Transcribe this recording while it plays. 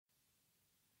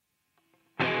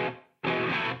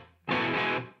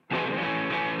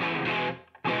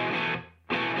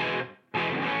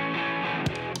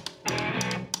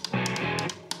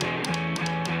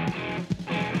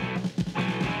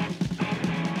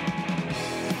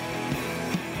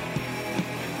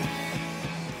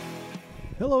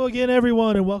Hello again,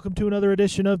 everyone, and welcome to another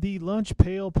edition of the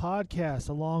Pail Podcast.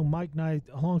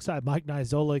 Alongside Mike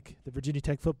Nizolik, the Virginia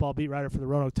Tech football beat writer for the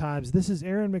Roanoke Times. This is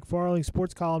Aaron McFarling,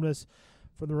 sports columnist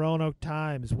for the Roanoke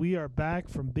Times. We are back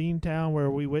from Beantown,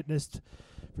 where we witnessed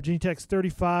Virginia Tech's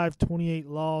 35-28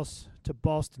 loss to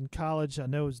Boston College. I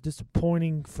know it was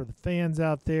disappointing for the fans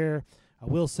out there. I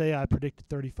will say I predicted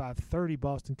 35-30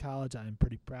 Boston College. I am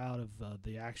pretty proud of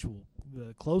the actual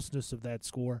closeness of that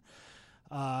score.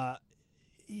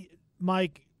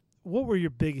 Mike, what were your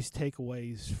biggest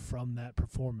takeaways from that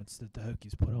performance that the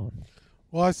Hokies put on?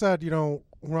 Well, I said,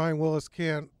 Ryan Willis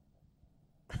can't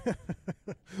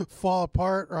fall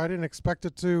apart, or I didn't expect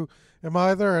it to him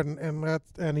either,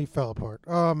 and he fell apart.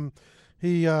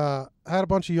 He had a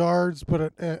bunch of yards,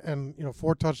 but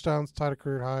 4 touchdowns, tied a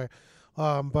career high,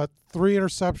 but 3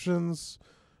 interceptions,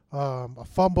 a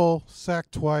fumble,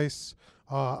 sacked twice,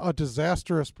 a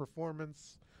disastrous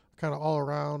performance, kind of all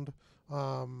around.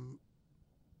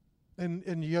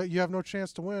 And you have no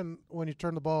chance to win when you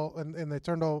turn the ball, and they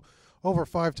turned over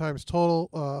 5 times total.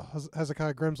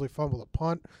 Hezekiah Grimsley fumbled a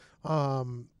punt.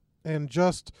 And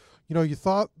just, you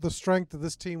thought the strength of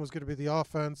this team was going to be the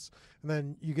offense, and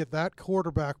then you get that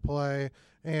quarterback play,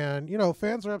 and,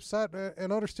 fans are upset,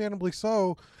 and understandably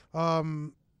so.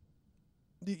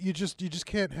 You just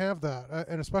can't have that.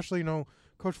 And especially,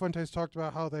 Coach Fuentes talked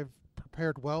about how they've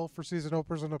prepared well for season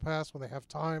openers in the past when they have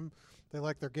time. They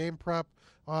like their game prep,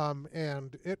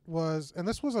 and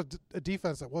this was a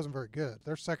defense that wasn't very good.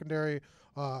 Their secondary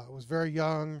was very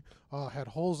young, had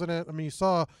holes in it. I mean, you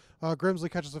saw Grimsley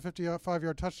catches a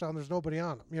 55-yard touchdown. There's nobody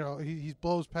on him. He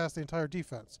blows past the entire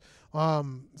defense.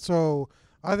 So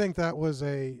I think that was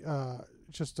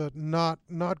just a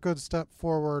not good step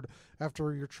forward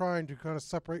after you're trying to kind of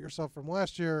separate yourself from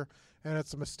last year, and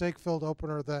it's a mistake-filled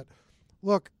opener that,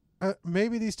 look,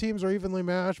 maybe these teams are evenly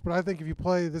matched, but I think if you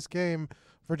play this game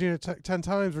Virginia Tech 10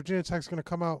 times, Virginia Tech's going to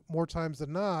come out more times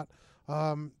than not.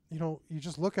 You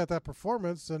just look at that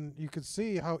performance, and you could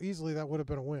see how easily that would have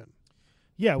been a win.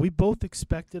 Yeah, we both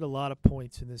expected a lot of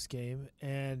points in this game,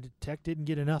 and Tech didn't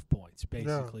get enough points,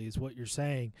 basically, is what you're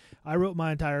saying. I wrote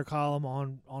my entire column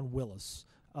on Willis.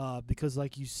 Because,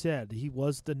 like you said, he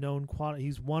was the known quantity.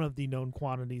 He's one of the known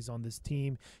quantities on this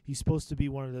team. He's supposed to be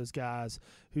one of those guys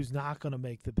who's not going to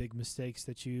make the big mistakes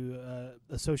that you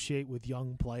associate with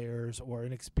young players or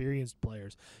inexperienced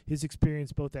players. His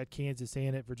experience both at Kansas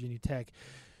and at Virginia Tech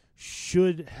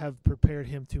should have prepared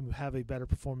him to have a better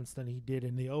performance than he did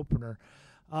in the opener.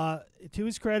 To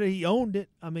his credit, he owned it.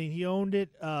 I mean, he owned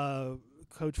it.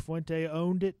 Coach Fuente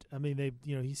owned it. I mean,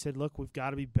 he said, "Look, we've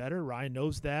got to be better." Ryan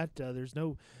knows that.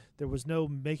 There was no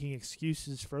making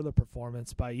excuses for the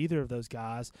performance by either of those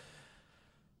guys.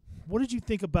 What did you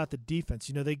think about the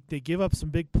defense? They give up some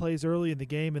big plays early in the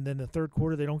game, and then the third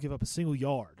quarter they don't give up a single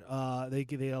yard.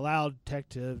 They allowed Tech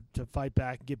to fight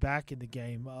back and get back in the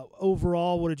game.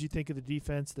 Overall, what did you think of the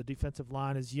defense? The defensive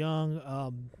line is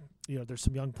young. There's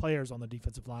some young players on the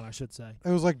defensive line, I should say. It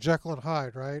was like Jekyll and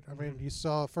Hyde, right? I mean, you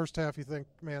saw first half, you think,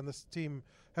 man, this team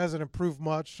hasn't improved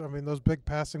much. I mean, those big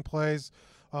passing plays,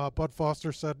 Bud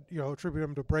Foster said, attribute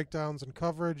them to breakdowns and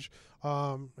coverage,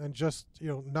 and just,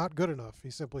 not good enough. He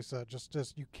simply said,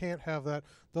 just you can't have that.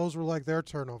 Those were like their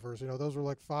turnovers. Those were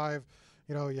like 5.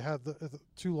 You had the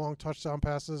 2 long touchdown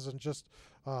passes and just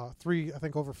 3, I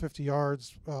think, over 50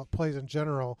 yards plays in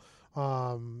general.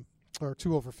 Or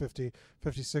 2 over 50,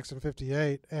 56 and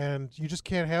 58, and you just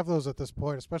can't have those at this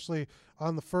point, especially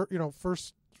on the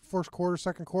first quarter,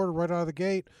 second quarter, right out of the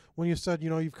gate. When you said, you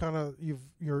got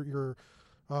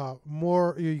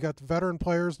the veteran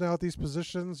players now at these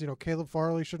positions. Caleb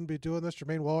Farley shouldn't be doing this.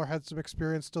 Jermaine Waller had some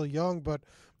experience, still young, but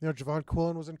Javon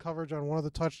Quillen was in coverage on one of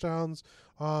the touchdowns.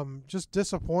 Just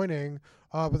disappointing.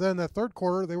 But then that third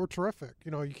quarter, they were terrific.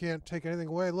 You can't take anything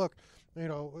away. Look.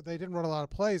 They didn't run a lot of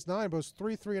plays, 9, but it was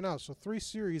 3 and out. So 3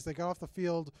 series, they got off the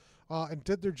field and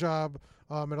did their job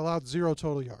and allowed 0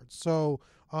 total yards. So,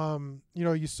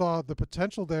 you saw the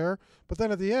potential there. But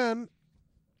then at the end,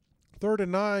 3rd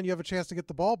and 9, you have a chance to get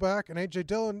the ball back. And A.J.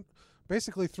 Dillon,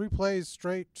 basically 3 plays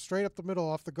straight up the middle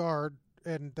off the guard,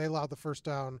 and they allowed the first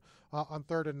down on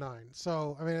 3rd and 9.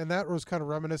 So, I mean, and that was kind of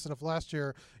reminiscent of last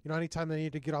year. Anytime they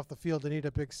need to get off the field, they need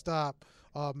a big stop.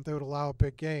 They would allow a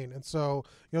big gain. And so,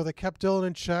 they kept Dillon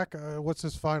in check. What's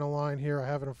his final line here? I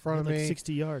have it in front of me.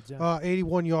 60 yards, yeah.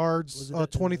 81 yards,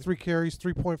 23 carries,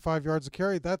 3.5 yards a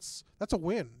carry. That's a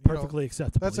win. Perfectly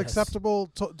acceptable. That's acceptable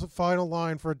to final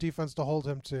line for a defense to hold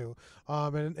him to.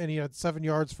 And he had 7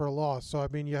 yards for a loss. So, I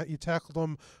mean, you tackled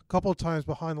him a couple of times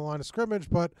behind the line of scrimmage,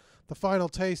 but the final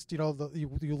taste, you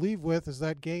leave leave with is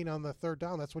that gain on the third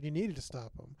down. That's what you needed to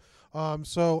stop him.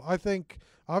 So I think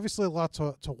obviously a lot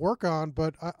to work on,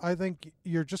 but I think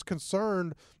you're just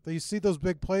concerned that you see those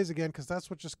big plays again because that's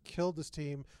what just killed this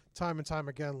team time and time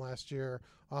again last year.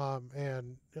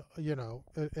 And,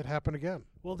 it happened again.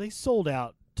 Well, they sold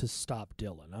out to stop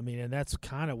Dillon. I mean, and that's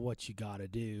kind of what you got to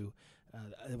do.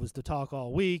 It was the talk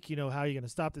all week, how are you going to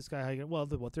stop this guy?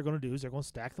 What they're going to do is they're going to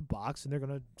stack the box, and they're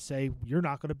going to say, you're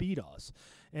not going to beat us.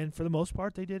 And for the most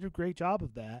part, they did a great job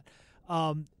of that.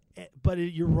 But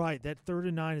you're right. That 3rd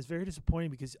and 9 is very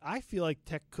disappointing because I feel like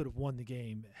Tech could have won the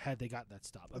game had they gotten that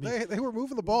stop. I mean, they were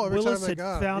moving the ball every Willis time they got it.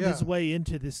 Willis had found his way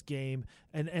into this game,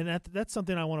 and that's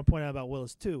something I want to point out about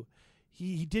Willis too.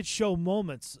 He did show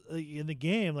moments in the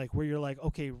game like where you're like,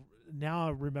 okay, now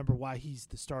I remember why he's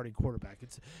the starting quarterback.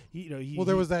 It's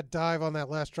there was that dive on that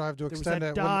last drive to extend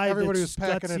it when everybody was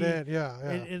packing it in. Yeah.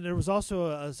 And there was also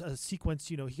a sequence.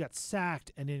 He got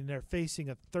sacked, and then they're facing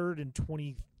a 3rd and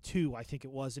 22, I think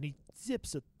it was, and he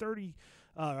zips a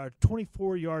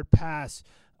 24-yard pass.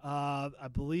 I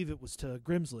believe it was to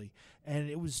Grimsley, and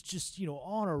it was just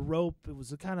on a rope. It was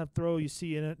the kind of throw you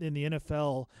see in the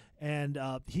NFL, and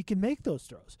he can make those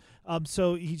throws.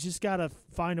 So he just got to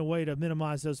find a way to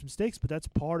minimize those mistakes. But that's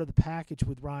part of the package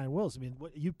with Ryan Willis. I mean,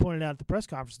 what you pointed out at the press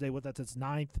conference today, that's his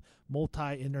 9th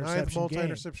multi-interception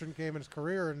game in his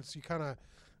career, and so you kind of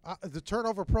the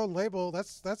turnover-prone label.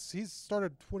 He's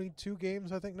started 22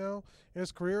 games I think now in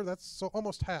his career. That's so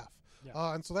almost half.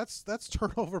 Yeah. And so that's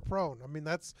turnover prone. I mean,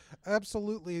 that's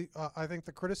absolutely. I think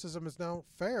the criticism is now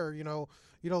fair.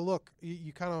 Look,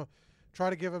 you kind of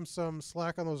try to give him some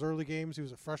slack on those early games. He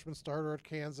was a freshman starter at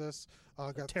Kansas.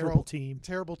 Got terrible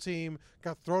team.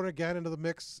 Got thrown again into the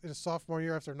mix in his sophomore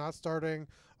year after not starting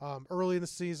early in the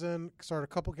season. Started a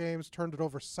couple games, turned it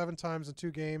over 7 times in 2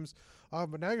 games.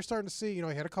 But now you're starting to see. He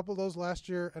had a couple of those last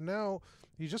year, and now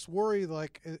you just worry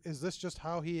like, is this just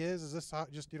how he is? Is this how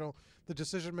just the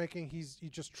decision making? He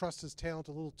just trusts his talent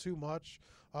a little too much.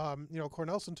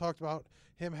 Cornelson talked about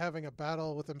him having a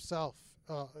battle with himself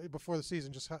before the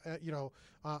season, just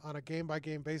on a game by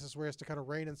game basis, where he has to kind of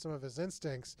rein in some of his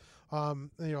instincts.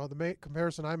 The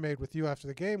comparison I made with you after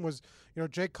the game was,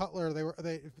 Jake Cutler.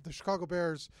 The Chicago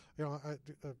Bears,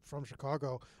 from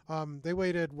Chicago. They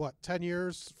waited 10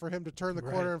 years for him to turn the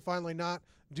corner and finally not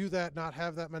do that, not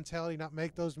have that mentality, not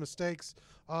make those mistakes.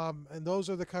 And those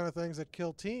are the kind of things that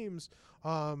kill teams.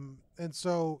 And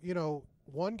so,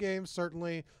 one game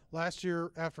certainly last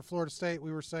year after Florida State,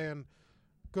 we were saying,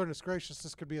 goodness gracious,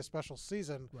 this could be a special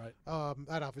season. Right.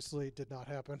 That obviously did not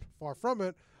happen. Far from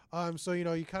it. So,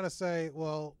 you kind of say,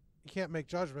 well, you can't make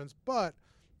judgments, but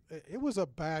it was a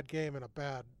bad game and a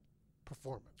bad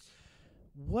performance.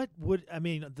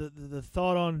 The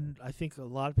thought on, I think, a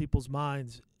lot of people's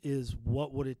minds is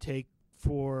what would it take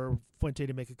for Fuente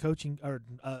to make a coaching or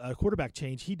a quarterback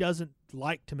change? He doesn't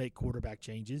like to make quarterback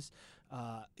changes.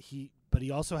 But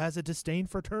he also has a disdain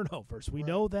for turnovers. We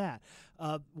know that.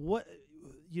 How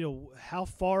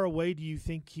far away do you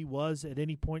think he was at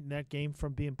any point in that game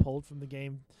from being pulled from the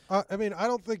game? I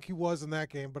don't think he was in that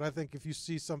game, but I think if you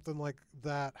see something like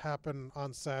that happen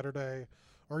on Saturday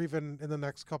or even in the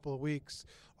next couple of weeks,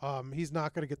 he's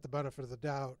not going to get the benefit of the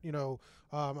doubt.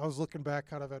 I was looking back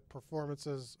kind of at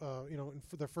performances,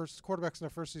 for the first quarterbacks in their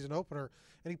first season opener,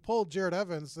 and he pulled Jared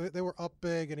Evans. They were up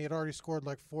big, and he had already scored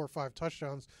like 4 or 5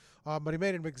 touchdowns, but he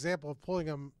made an example of pulling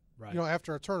him,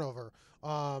 after a turnover.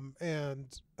 I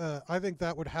think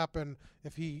that would happen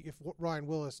if Ryan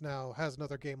Willis now has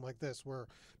another game like this, where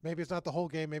maybe it's not the whole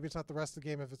game, maybe it's not the rest of the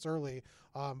game if it's early,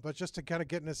 but just to kind of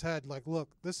get in his head, like, look,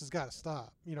 this has got to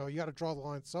stop. You got to draw the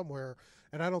line somewhere,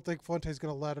 and I don't think Fuente's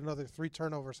going to let another 3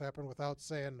 turnovers happen without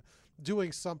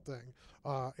doing something,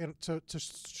 and to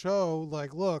show,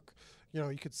 like, look,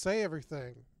 you could say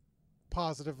everything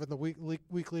positive in the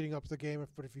week leading up to the game,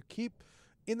 but if you keep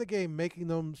in the game making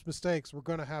those mistakes, we're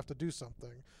going to have to do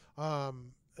something. I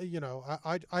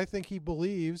think he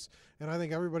believes, and I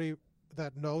think everybody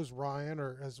that knows Ryan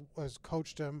or has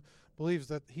coached him believes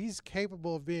that he's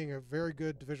capable of being a very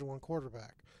good Division I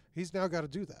quarterback. He's now got to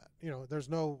do that. There's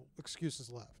no excuses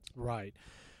left. Right.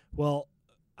 Well,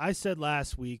 I said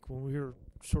last week when we were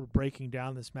sort of breaking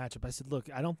down this matchup, I said, look,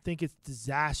 I don't think it's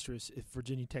disastrous if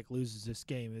Virginia Tech loses this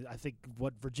game. I think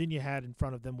what Virginia had in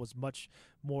front of them was much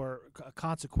more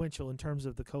consequential in terms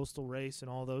of the coastal race and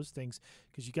all those things,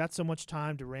 because you got so much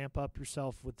time to ramp up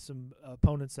yourself with some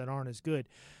opponents that aren't as good.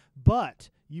 But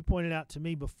you pointed out to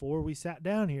me before we sat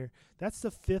down here, that's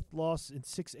the 5th loss in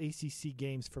 6 ACC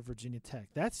games for Virginia Tech.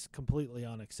 That's completely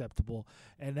unacceptable,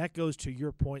 and that goes to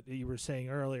your point that you were saying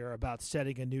earlier about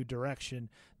setting a new direction.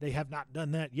 They have not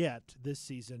done that yet this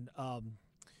season.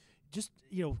 just,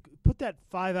 put that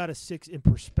 5 out of 6 in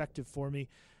perspective for me.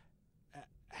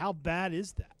 How bad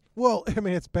is that? Well, I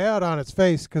mean, it's bad on its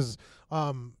face because,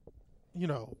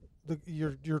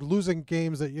 you're losing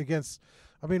games against.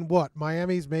 I mean, what?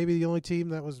 Miami's maybe the only team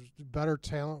that was better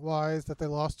talent-wise that they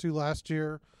lost to last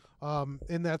year.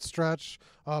 In that stretch,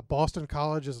 Boston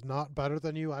College is not better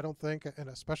than you, I don't think, and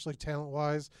especially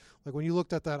talent-wise. Like when you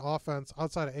looked at that offense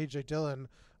outside of A.J. Dillon,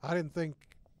 I didn't think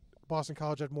Boston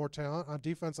College had more talent. On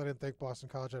defense, I didn't think Boston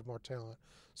College had more talent.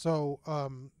 So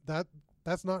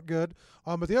that's not good.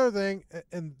 But the other thing,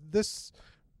 and this,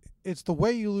 it's the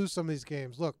way you lose some of these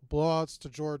games. Look, blowouts to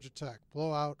Georgia Tech,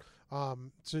 blowout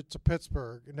to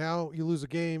Pittsburgh. Now you lose a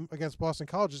game against Boston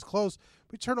College. It's close.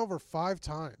 We turn over 5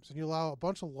 times, and you allow a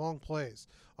bunch of long plays.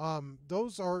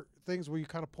 Those are things where you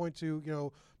kind of point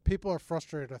to, people are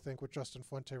frustrated, I think, with Justin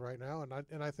Fuente right now.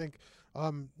 And I think,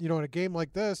 in a game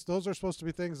like this, those are supposed to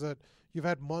be things that you've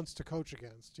had months to coach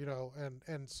against,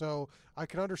 and so I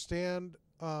can understand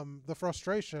the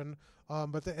frustration,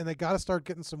 but they got to start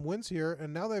getting some wins here.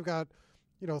 And now they've got,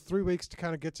 3 weeks to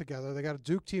kind of get together. They got a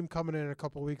Duke team coming in a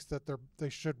couple of weeks that they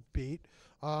should beat,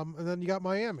 and then you got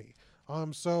Miami.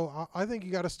 So I think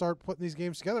you got to start putting these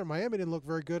games together. Miami didn't look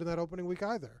very good in that opening week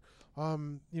either.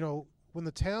 When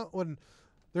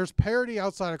there's parity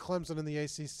outside of Clemson in the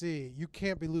ACC, you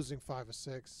can't be losing 5 or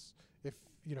 6 if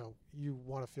you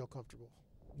want to feel comfortable.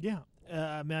 Yeah,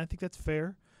 I think that's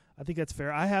fair.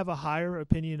 I have a higher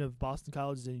opinion of Boston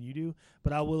College than you do,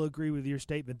 but I will agree with your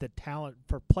statement that talent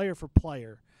for player,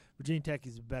 Virginia Tech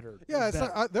is better. Yeah,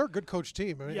 they're a good coach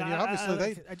team. I mean,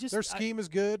 obviously their scheme is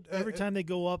good. Every time they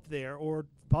go up there or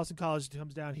Boston College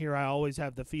comes down here, I always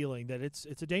have the feeling that it's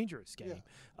a dangerous game.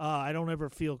 Yeah. I don't ever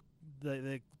feel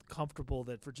the comfortable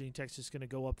that Virginia Tech's just going to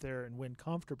go up there and win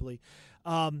comfortably.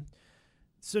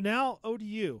 So now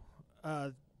ODU.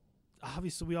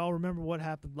 Obviously, we all remember what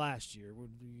happened last year.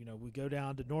 We go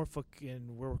down to Norfolk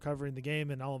and we're covering the game,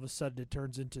 and all of a sudden it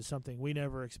turns into something we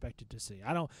never expected to see.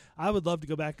 I would love to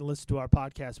go back and listen to our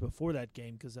podcast before that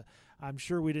game because I'm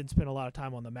sure we didn't spend a lot of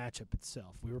time on the matchup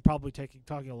itself. We were probably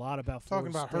talking a lot about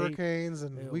Florida State. hurricanes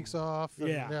and weeks off.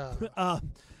 Yeah.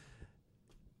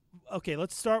 Okay,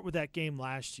 let's start with that game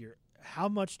last year. How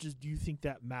much do you think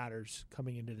that matters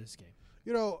coming into this game?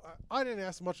 I didn't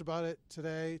ask much about it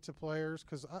today to players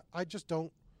because I just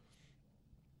don't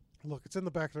 – look, it's in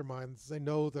the back of their minds. They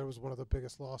know there was one of the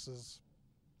biggest losses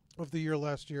of the year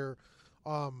last year.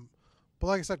 But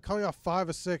like I said, coming off 5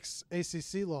 of 6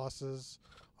 ACC losses,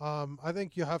 I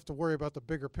think you have to worry about the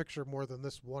bigger picture more than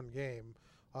this one game.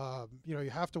 You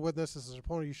have to win this as an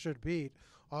opponent you should beat.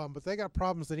 But they got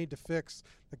problems they need to fix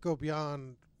that go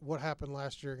beyond – what happened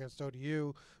last year against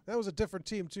ODU. That was a different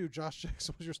team too. Josh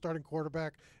Jackson was your starting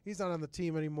quarterback. He's not on the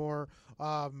team anymore.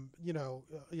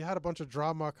 You had a bunch of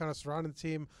drama kind of surrounding the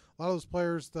team. A lot of those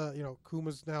players,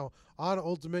 Kuma's now on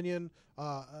Old Dominion.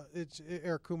 It's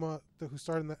Eric Kuma who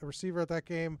started the receiver at that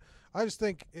game. I just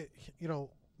think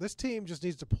this team just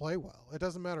needs to play well. It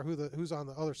doesn't matter who's on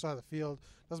the other side of the field.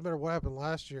 It doesn't matter what happened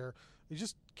last year. You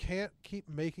just can't keep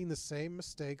making the same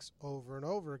mistakes over and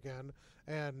over again.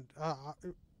 And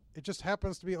it just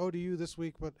happens to be ODU this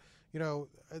week, but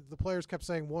the players kept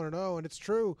saying 1-0, and it's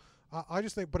true. I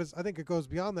just think, I think it goes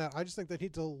beyond that. I just think they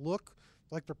need to look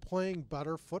like they're playing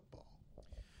better football.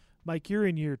 Mike, you're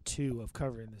in year 2 of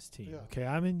covering this team. Yeah. Okay,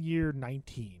 I'm in year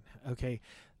 19. Okay,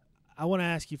 I want to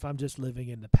ask you if I'm just living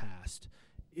in the past.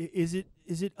 Is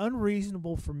it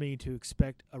unreasonable for me to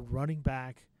expect a running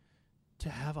back to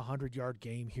have a 100-yard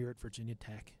game here at Virginia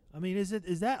Tech? I mean, is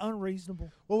that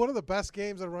unreasonable? Well, one of the best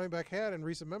games that a running back had in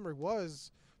recent memory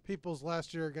was Peoples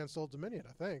last year against Old Dominion,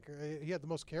 I think. He had the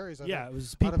most carries, I think, it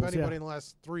was Peoples, out of anybody in the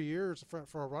last 3 years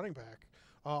for a running back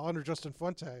under Justin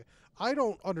Fuente. I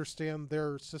don't understand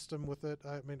their system with it.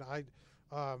 I mean, I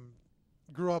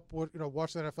grew up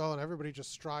watching the NFL, and everybody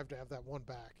just strived to have that one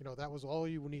back. That was all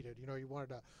you needed. You wanted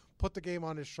to put the game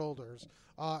on his shoulders.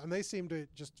 And they seem to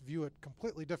just view it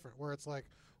completely different, where it's like,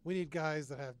 we need guys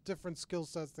that have different skill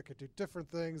sets that can do different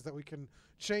things, that we can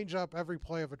change up every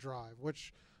play of a drive,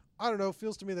 which, I don't know,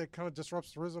 feels to me that kind of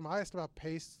disrupts the rhythm. I asked about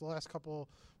pace the last couple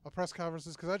of press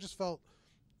conferences because I just felt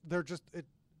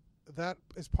that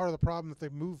is part of the problem, that they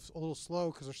move a little slow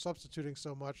because they're substituting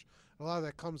so much. A lot of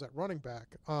that comes at running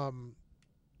back.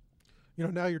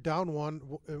 Now you're down 1.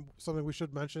 Something we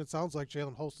should mention, it sounds like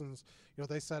Jalen Holston's,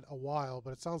 they said a while,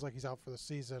 but it sounds like he's out for the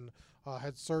season.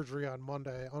 Had surgery on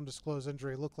Monday, undisclosed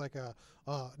injury. Looked like a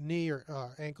knee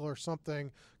or ankle or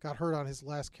something. Got hurt on his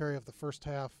last carry of the first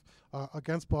half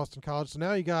against Boston College. So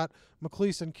now you got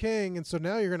McLeese and King, and so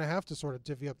now you're going to have to sort of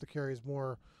divvy up the carries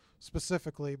more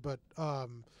specifically. But I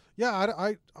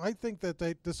think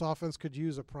that this offense could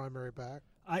use a primary back.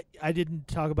 I didn't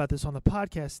talk about this on the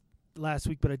podcast last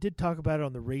week, but I did talk about it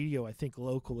on the radio, I think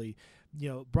locally.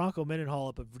 Bronco Mendenhall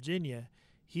up at Virginia,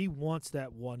 he wants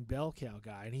that one bell cow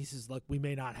guy. And he says, look, we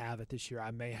may not have it this year.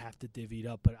 I may have to divvy it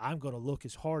up, but I'm going to look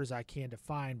as hard as I can to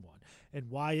find one. And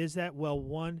why is that? Well,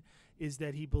 one is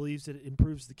that he believes that it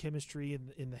improves the chemistry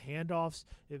in the handoffs.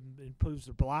 It improves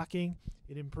the blocking.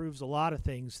 It improves a lot of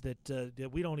things that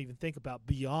we don't even think about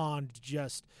beyond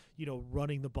just,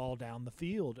 running the ball down the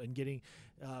field and getting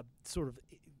sort of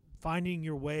finding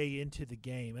your way into the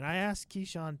game. And I asked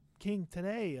Keyshawn King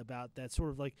today about that,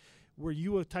 sort of like, were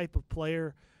you a type of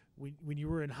player when you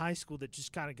were in high school that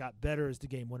just kind of got better as the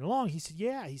game went along? He said,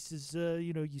 yeah. He says,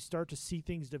 you start to see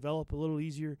things develop a little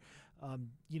easier.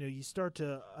 You start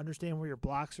to understand where your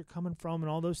blocks are coming from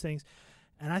and all those things.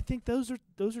 And I think those are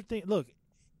things. Look,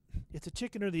 it's a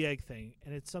chicken or the egg thing,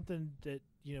 and it's something that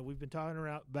we've been talking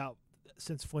about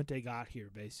since Fuente got here,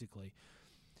 basically.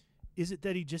 Is it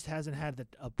that he just hasn't had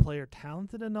a player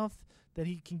talented enough that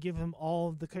he can give him all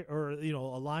of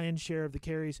a lion's share of the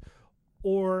carries,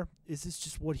 or is this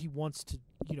just what he wants to?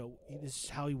 This is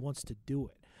how he wants to do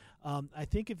it. I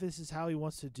think if this is how he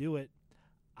wants to do it,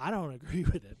 I don't agree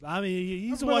with it. I mean,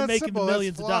 he's the one making the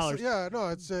millions of dollars. Yeah, no,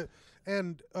 it's it.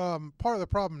 And part of the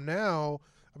problem now,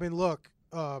 I mean, look,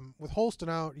 with Holston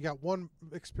out, you got one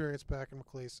experienced back in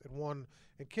McLeese and one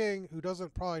in King who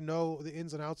doesn't probably know the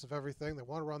ins and outs of everything. They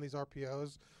want to run these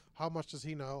RPOs. How much does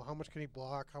he know? How much can he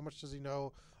block? How much does he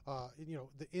know?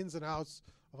 The ins and outs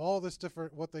of all this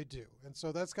different what they do. And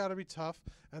so that's got to be tough,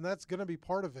 and that's going to be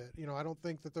part of it. I don't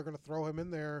think that they're going to throw him in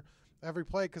there every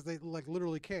play because they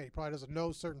literally can't. He probably doesn't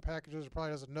know certain packages, or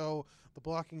probably doesn't know the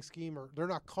blocking scheme, or they're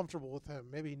not comfortable with him.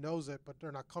 Maybe he knows it, but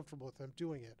they're not comfortable with him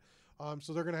doing it.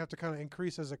 So they're going to have to kind of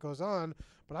increase as it goes on.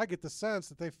 But I get the sense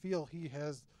that they feel he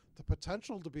has the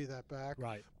potential to be that back.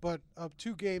 Right. But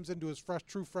 2 games into his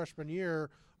true freshman year,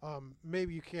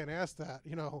 maybe you can't ask that.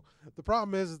 The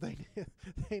problem is they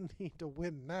need to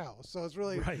win now. So it's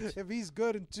really, right. If he's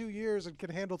good in 2 years and can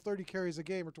handle 30 carries a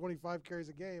game or 25 carries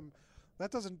a game,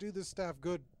 that doesn't do this staff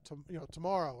good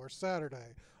tomorrow or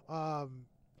Saturday.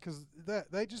 Because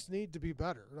they just need to be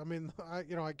better. I mean,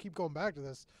 I keep going back to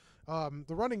this.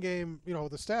 The running game, the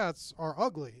stats are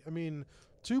ugly. I mean,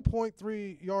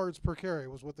 2.3 yards per carry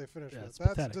was what they finished with. That's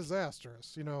pathetic.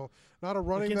 Disastrous. Not a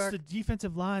running against back. the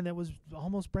defensive line that was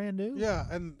almost brand new. Yeah,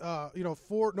 and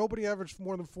nobody averaged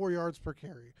more than 4 yards per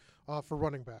carry for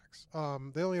running backs.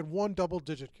 They only had one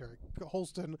double-digit carry.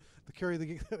 Holston, the carry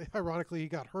that ironically he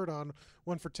got hurt on,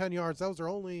 went for 10 yards. That was their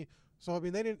only. So I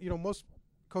mean, they didn't. Most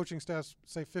coaching staffs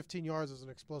say 15 yards is an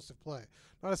explosive play.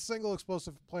 Not a single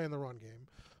explosive play in the run game.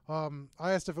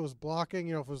 I asked if it was blocking,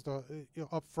 if it was the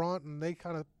up front, and they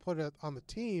kind of put it on the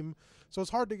team. So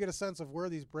it's hard to get a sense of where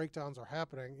these breakdowns are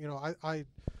happening.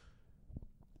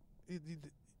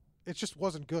 It just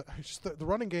wasn't good. It's just the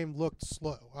running game looked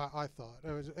slow, I thought.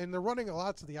 And they're running a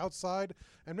lot to the outside,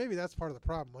 and maybe that's part of the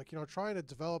problem. Trying to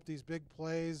develop these big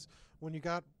plays when you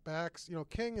got backs.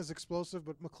 King is explosive,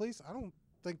 but McLeese, I don't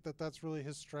think that's really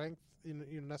his strength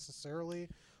necessarily.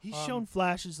 He's shown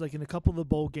flashes in a couple of the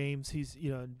bowl games. He's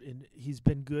and he's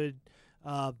been good,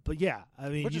 but yeah, I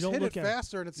mean, but you just don't hit look it at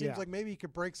faster, and it seems like maybe he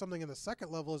could break something in the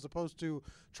second level as opposed to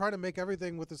trying to make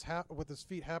everything with his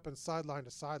feet happen sideline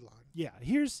to sideline. Yeah,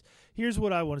 here's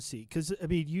what I want to see, because I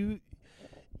mean,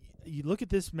 you look at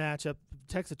this matchup.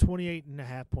 Tech's a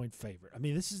 28.5-point favorite. I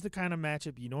mean, this is the kind of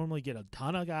matchup you normally get a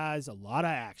ton of guys, a lot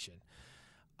of action.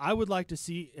 I would like to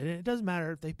see, and it doesn't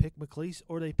matter if they pick McLeese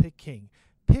or they pick King.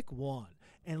 Pick one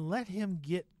and let him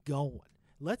get going.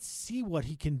 Let's see what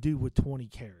he can do with 20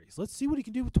 carries. Let's see what he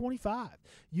can do with 25.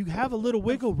 You have a little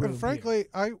wiggle room. And frankly,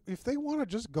 if they want to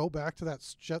just go back to that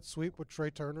jet sweep with Trey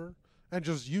Turner and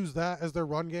just use that as their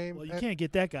run game. Well, you can't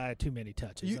get that guy too many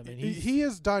touches. I mean, he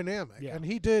is dynamic, and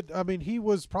he did. I mean, he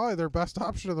was probably their best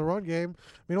option in the run game.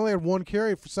 I mean, only had one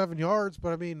carry for 7 yards,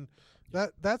 but I mean,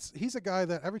 he's a guy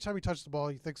that every time he touches the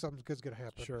ball, you think something good's going to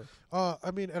happen. Sure.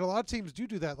 I mean, and a lot of teams do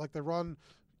that. Like they run,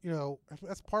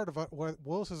 that's part of what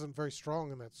Willis isn't very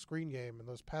strong in that screen game and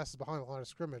those passes behind the line of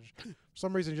scrimmage. For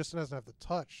some reason, he just doesn't have the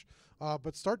touch.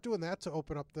 But start doing that to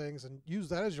open up things and use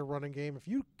that as your running game. If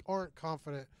you aren't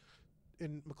confident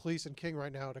in McLeese and King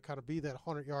right now to kind of be that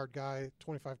 100-yard guy,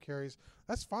 25 carries,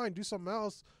 that's fine. Do something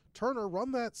else. Turner,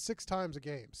 run that 6 times a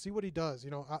game. See what he does.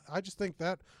 I just think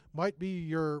that might be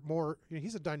your more.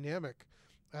 He's a dynamic,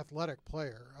 athletic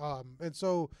player, and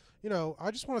so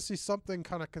I just want to see something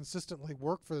kind of consistently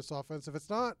work for this offense. If it's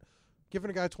not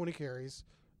giving a guy 20 carries,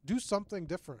 do something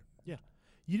different. Yeah,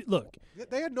 Look,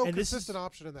 they had no consistent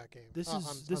option in that game. This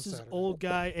is Saturday. old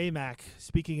guy AMAC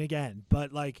speaking again,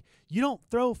 but like you don't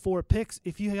throw 4 picks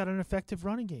if you got an effective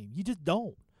running game. You just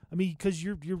don't. I mean, because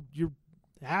you're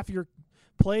half your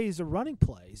plays are running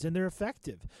plays and they're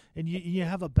effective, and you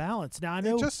have a balance. Now I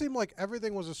know it just seemed like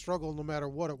everything was a struggle no matter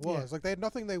what it was. Yeah. Like they had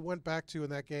nothing they went back to in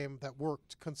that game that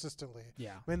worked consistently.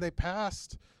 Yeah, I mean they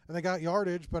passed and they got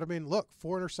yardage, but I mean look,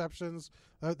 4 interceptions.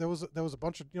 There was a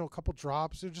bunch of a couple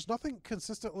drops. Just nothing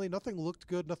consistently. Nothing looked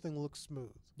good. Nothing looked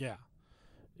smooth. Yeah.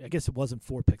 I guess it wasn't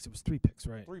 4 picks; it was 3 picks,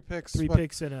 right? 3 picks, 3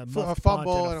 picks and a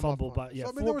fumble and a fumble. But yeah,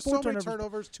 so, I mean, there were so many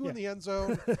turnovers, 2 in the end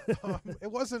zone.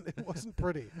 It wasn't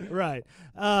pretty. Right.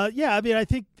 Yeah. I mean, I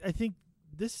think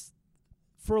this,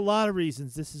 for a lot of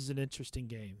reasons, this is an interesting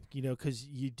game. Because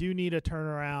you do need a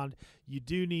turnaround. You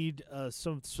do need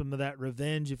some of that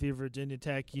revenge. If you're Virginia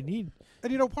Tech, you need.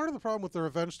 And part of the problem with the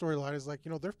revenge storyline is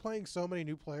they're playing so many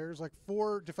new players. Like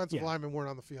 4 defensive linemen weren't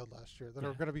on the field last year that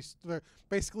are going to be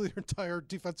basically their entire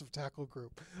defensive tackle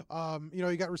group.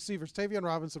 You got receivers. Tavion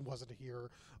Robinson wasn't here.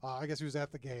 I guess he was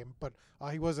at the game, but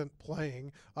he wasn't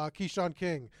playing. Keyshawn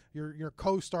King, your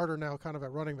co-starter now, kind of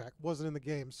at running back, wasn't in the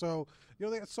game. So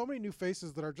they got so many new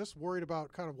faces that are just worried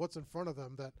about kind of what's in front of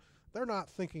them that they're not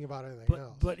thinking about anything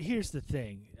else. But here's the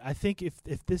thing. I think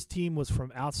if this team was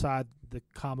from outside the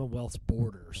Commonwealth's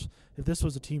borders, if this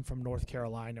was a team from North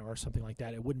Carolina or something like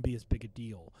that, it wouldn't be as big a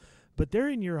deal. But they're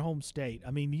in your home state.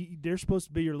 I mean, they're supposed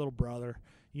to be your little brother.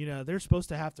 They're supposed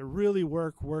to have to really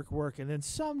work, and then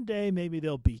someday maybe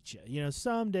they'll beat you.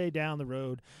 Someday down the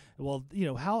road. Well,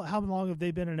 how long have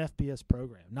they been an FBS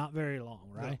program? Not very long,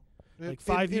 right? Yeah. Like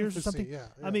 5 years or something? Yeah,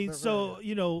 I mean, so,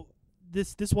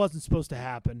 this wasn't supposed to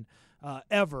happen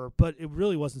ever, but it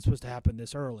really wasn't supposed to happen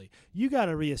this early. You got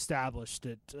to reestablish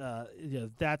that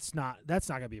that's not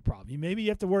going to be a problem. Maybe you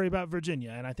have to worry about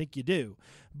Virginia, and I think you do,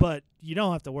 but you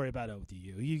don't have to worry about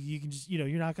ODU. You can just you're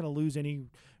not going to lose any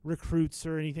recruits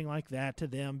or anything like that to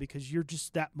them because you're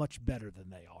just that much better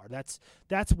than they are.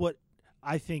 That's what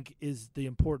I think is the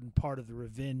important part of the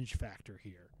revenge factor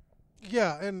here.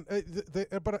 Yeah, and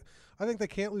but I think they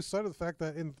can't lose sight of the fact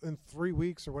that in 3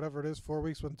 weeks or whatever it is, 4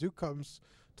 weeks, when Duke comes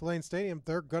to Lane Stadium,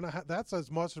 they're gonna that's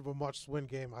as much of a must-win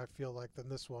game, I feel like, than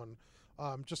this one,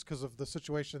 just because of the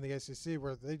situation in the ACC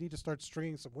where they need to start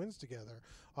stringing some wins together.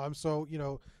 So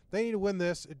they need to win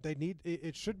this.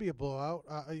 It should be a blowout.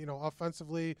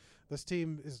 Offensively, this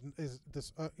team is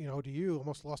this ODU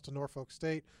almost lost to Norfolk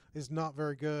State, is not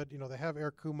very good. They have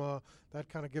Eric Kuma, that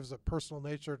kind of gives a personal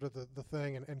nature to the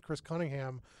thing, and Chris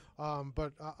Cunningham.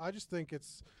 But I just think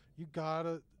you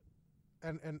gotta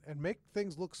and make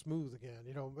things look smooth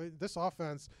again. This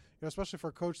offense, especially for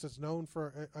a coach that's known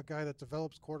for a guy that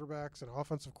develops quarterbacks and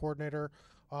offensive coordinator,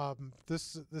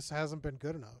 this hasn't been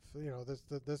good enough.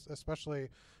 This especially,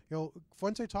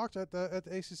 Fuente talked at the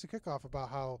ACC kickoff about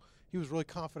how he was really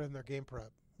confident in their game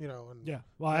prep.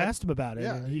 Well, I asked him about it.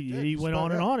 Yeah, and he went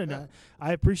on and on, and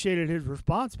I appreciated his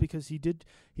response because he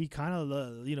kind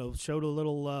of showed a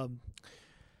little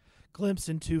glimpse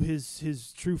into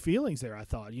his true feelings there. I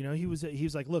thought, he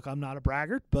was like, look, I'm not a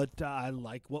braggart, but I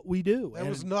like what we do. There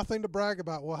was nothing to brag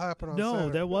about. What happened on Saturday? No,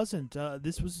 there wasn't.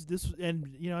 This was,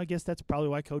 and I guess that's probably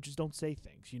why coaches don't say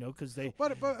things, because they.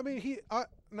 But I mean, he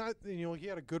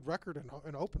had a good record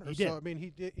in opener. He did. So I mean,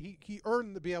 he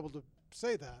earned to be able to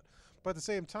say that. But at the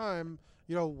same time,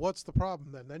 what's the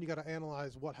problem then? Then you got to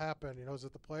analyze what happened. Is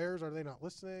it the players? Are they not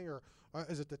listening, or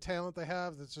is it the talent they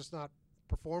have that's just not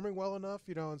performing well enough?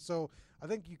 And so I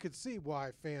think you could see why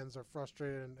fans are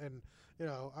frustrated, and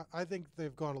I think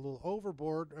they've gone a little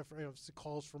overboard.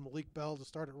 Calls for Malik Bell to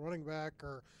start at running back,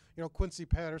 or Quincy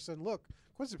Patterson. Look,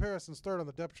 Quincy Patterson's third on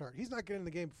the depth chart. He's not getting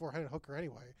the game before Hendon Hooker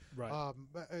anyway. Right.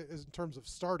 In terms of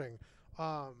starting,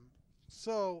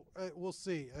 so we'll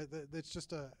see. It's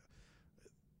just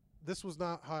this was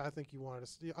not how I think you wanted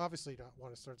to. Obviously, not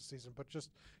want to start the season, but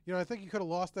just I think you could have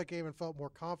lost that game and felt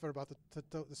more confident about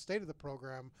the state of the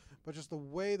program. But just the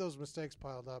way those mistakes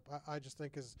piled up, I just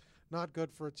think is not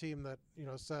good for a team that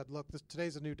said, "Look,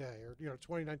 today's a new day," or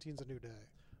 2019's a new day.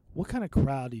 What kind of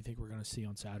crowd do you think we're going to see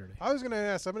on Saturday? I was going to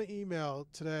ask. I'm going to email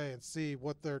today and see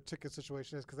what their ticket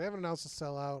situation is because they haven't announced a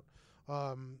sellout.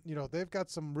 They've got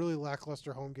some really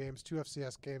lackluster home games, 2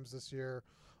 FCS games this year.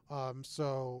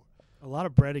 So. A lot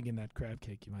of breading in that crab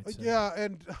cake, you might say. Yeah,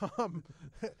 and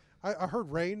I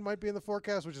heard rain might be in the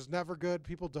forecast, which is never good.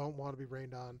 People don't want to be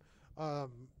rained on.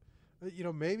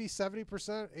 Maybe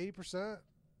 70%, 80%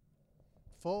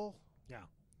 full.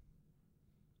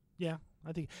 Yeah,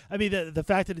 I mean the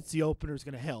fact that it's the opener is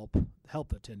going to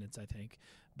help attendance, I think.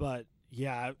 But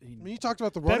Yeah. I mean, you talked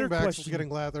about the running backs getting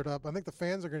lathered up. I think the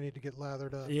fans are going to need to get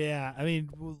lathered up. Yeah. I mean,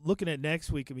 looking at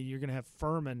next week, I mean, you're going to have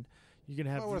Furman. You're going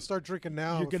to have. I want to start drinking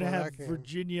now. You're going to have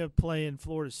Virginia playing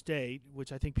Florida State,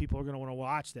 which I think people are going to want to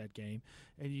watch that game,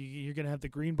 and you're going to have the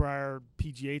Greenbrier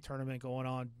PGA tournament going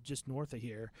on just north of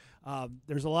here.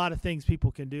 There's a lot of things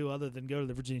people can do other than go to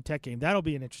the Virginia Tech game. That'll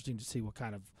be interesting to see what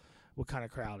kind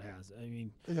of crowd has. I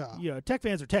mean, Tech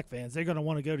fans are Tech fans. They're going to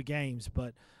want to go to games,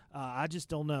 but I just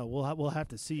don't know. We'll have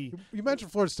to see. You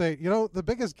mentioned Florida State. You know, the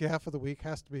biggest gaffe of the week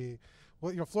has to be,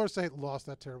 Florida State lost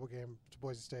that terrible game to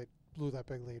Boise State. Blew that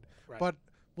big lead. Right. But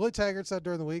Willie Taggart said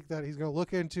during the week that he's going to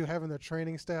look into having their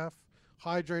training staff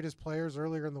hydrate his players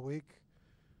earlier in the week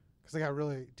because they got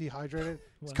really dehydrated.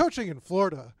 He's coaching in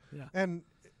Florida. Yeah. And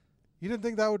you didn't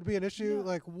think that would be an issue? Yeah.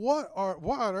 Like, what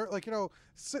on earth? Like,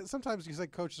 sometimes you say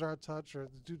coaches are out of touch or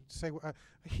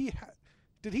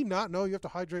did he not know you have to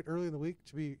hydrate early in the week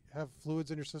to have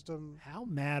fluids in your system? How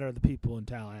mad are the people in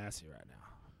Tallahassee right now?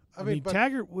 I mean,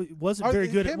 Taggart wasn't very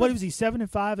good. What was he,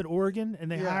 7-5 at Oregon,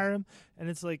 and they hire him, and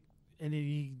it's like, and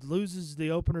he loses the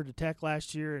opener to Tech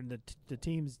last year, and the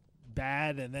team's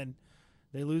bad, and then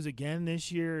they lose again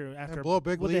this year after blow a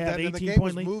big lead. And the game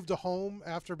was moved to home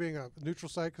after being a neutral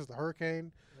site because of the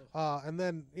hurricane, and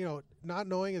then not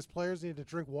knowing his players needed to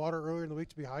drink water earlier in the week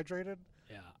to be hydrated.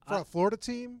 Yeah, for a Florida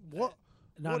team, what?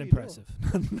 Not impressive.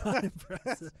 Not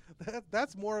impressive.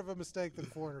 That's more of a mistake than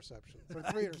 4 interceptions or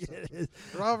 3 interceptions.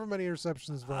 Or however many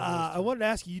interceptions. I wanted to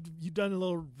ask you. You done a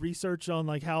little research on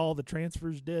like how all the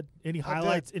transfers did. Any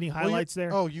highlights? Any highlights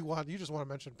there? Oh, you just want to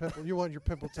mention Pimple. You want your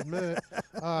Pimpleton minute.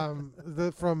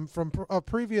 From a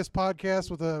previous podcast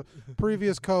with a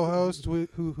previous co-host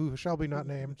who shall be not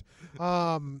named.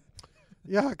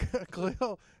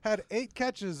 Khalil had 8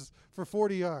 catches for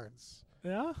 40 yards.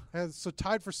 Yeah, and so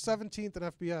tied for 17th in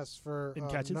FBS for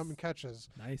catches.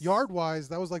 Nice. Yard-wise,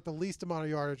 that was like the least amount of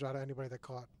yardage out of anybody that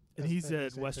caught. And he's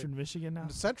at Western Michigan now?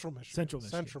 Central Michigan.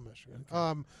 Central Michigan.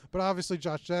 Okay. But obviously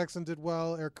Josh Jackson did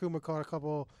well. Eric Kuma caught a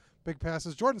couple big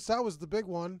passes. Jordan Stout was the big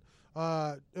one.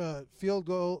 Field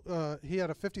goal. He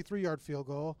had a 53-yard field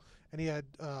goal, and he had,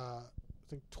 I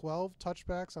think, 12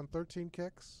 touchbacks on 13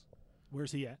 kicks.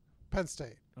 Where's he at? Penn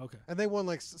State. Okay. And they won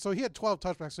so he had 12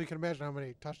 touchbacks, so you can imagine how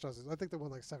many touchdowns. I think they won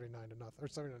 79-0 or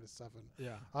 79-7.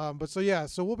 Yeah.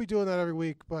 So we'll be doing that every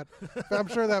week, but I'm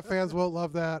sure that fans will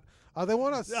love that. They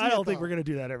want to see I don't think we're going to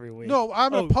do that every week. No,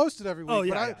 I'm going to post it every week. Oh,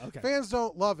 yeah, okay. Fans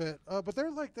don't love it. But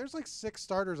there's 6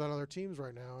 starters on other teams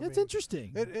right now. It's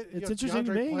interesting. It's interesting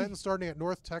to me. Clinton starting at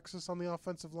North Texas on the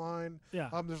offensive line. Yeah.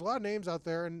 There's a lot of names out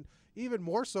there, and even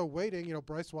more so waiting.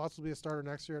 Bryce Watts will be a starter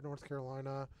next year at North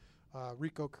Carolina.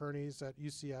 Rico Kearney's at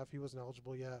UCF. He wasn't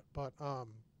eligible yet. But,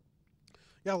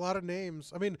 a lot of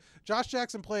names. I mean, Josh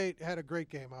Jackson had a great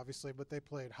game, obviously, but they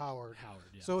played Howard.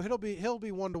 Yeah. So he'll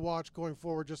be one to watch going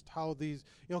forward, just how these,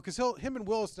 because him and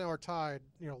Willis now are tied,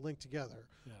 linked together.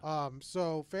 Yeah.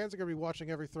 So fans are going to be watching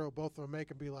every throw both of them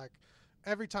make and be like,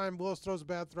 every time Willis throws a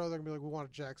bad throw, they're going to be like, we want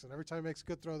a Jackson. Every time he makes a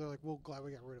good throw, they're like, we're glad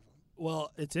we got rid of him.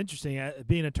 Well, it's interesting.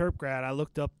 Being a Terp grad, I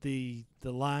looked up the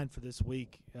line for this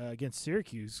week against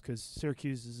Syracuse because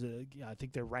Syracuse is, I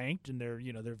think they're ranked and they're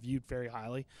viewed very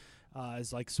highly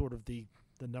as like sort of the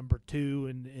number 2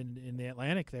 in the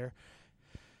Atlantic there.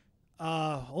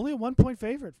 Only a 1-point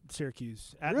favorite from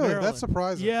Syracuse at really? Maryland. That's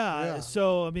surprising. Yeah.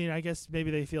 So, I mean, I guess maybe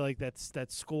they feel like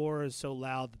that score is so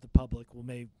loud that the public will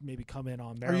maybe come in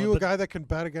on Maryland. Are you a guy that can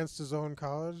bet against his own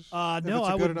college? No,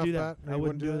 I wouldn't do that. I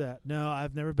wouldn't do that. No,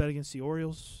 I've never bet against the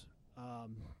Orioles.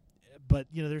 But,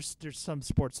 there's some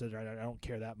sports that I don't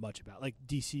care that much about, like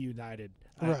DC United.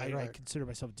 Right. I consider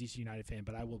myself a DC United fan,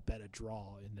 but I will bet a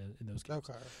draw in those games.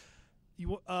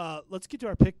 Okay. Let's get to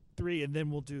our pick 3, and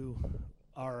then we'll do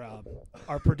our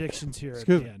predictions here at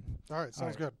the end. All right,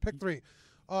 sounds good. Pick 3.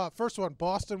 First one,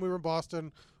 Boston. We were in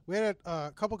Boston. We had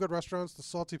a couple good restaurants. The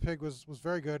Salty Pig was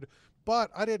very good,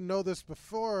 but I didn't know this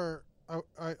before.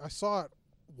 I saw it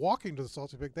walking to the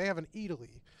Salty Pig. They have an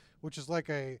Eataly, which is like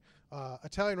a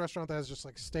Italian restaurant that has just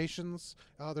like stations.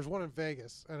 There's one in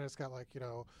Vegas, and it's got like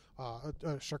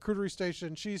a charcuterie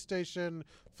station, cheese station,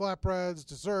 flatbreads,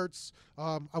 desserts.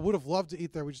 I would have loved to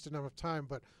eat there. We just didn't have enough time,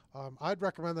 but I'd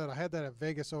recommend that. I had that at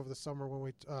Vegas over the summer when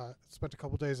we spent a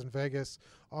couple days in Vegas.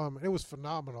 It was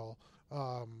phenomenal.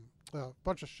 A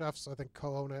bunch of chefs, I think,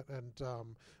 co-own it,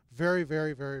 and very,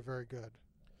 very, very, very good.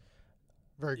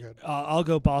 Very good. I'll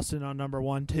go Boston on number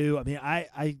 1 too. I mean,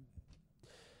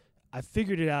 I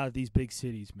figured it out at these big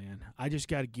cities, man. I just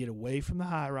got to get away from the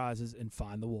high rises and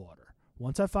find the water.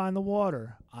 Once I find the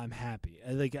water, I'm happy.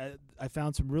 I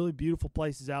found some really beautiful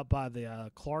places out by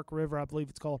the Clark River, I believe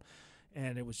it's called.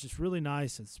 and it was just really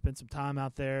nice. And spent some time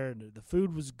out there. And the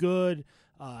food was good.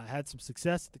 Had some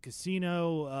success at the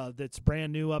casino that's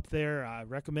brand new up there. I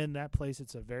recommend that place.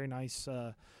 It's a very nice.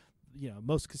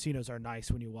 Most casinos are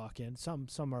nice when you walk in. Some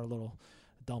are a little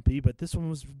dumpy, but this one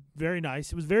was very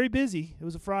nice. It was very busy. It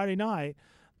was a Friday night,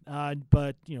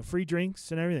 but free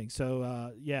drinks and everything.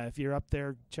 So if you're up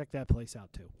there, check that place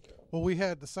out too. Well, we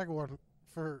had the second one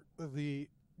for the.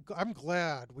 I'm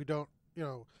glad we don't.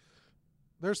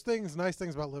 There's nice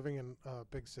things about living in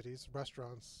big cities.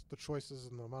 Restaurants, the choices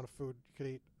and the amount of food you could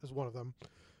eat is one of them.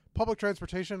 Public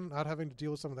transportation, not having to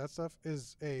deal with some of that stuff,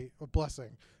 is a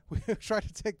blessing. We tried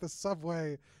to take the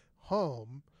subway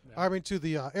home, to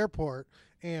the airport,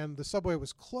 and the subway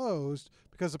was closed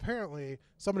because apparently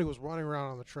somebody was running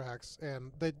around on the tracks,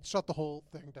 and they shut the whole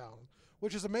thing down,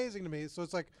 which is amazing to me. So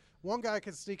it's like one guy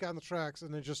can sneak on the tracks,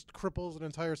 and it just cripples an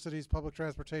entire city's public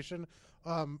transportation.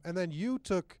 And then we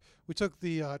took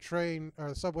the train or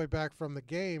the subway back from the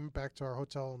game back to our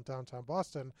hotel in downtown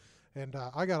Boston. And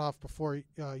I got off before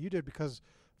you did because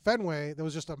Fenway, there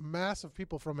was just a mass of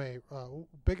people from a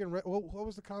Big and Red. What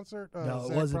was the concert? No,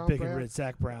 it wasn't Big and Red.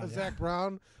 Zach Brown. Zach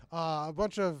Brown. A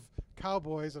bunch of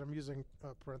cowboys, and I'm using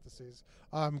parentheses,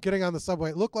 getting on the subway.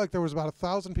 It looked like there was about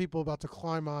 1,000 people about to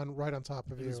climb on right on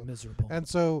top of you. It was miserable. And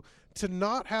so to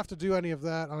not have to do any of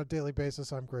that on a daily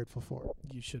basis, I'm grateful for.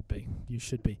 You should be.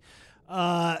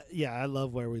 I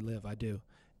love where we live. I do.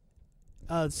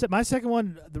 My second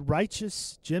one, The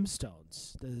Righteous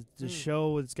Gemstones, the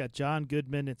show. It's got John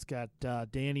Goodman. It's got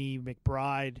Danny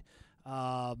McBride.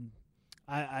 I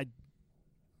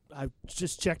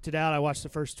just checked it out. I watched the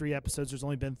first 3 episodes. There's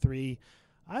only been 3.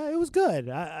 It was good.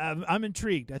 I'm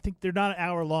intrigued. I think they're not an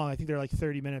hour long. I think they're like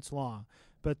 30 minutes long.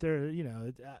 But they're,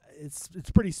 it's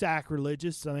pretty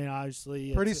sacrilegious. I mean,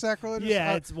 obviously, pretty sacrilegious.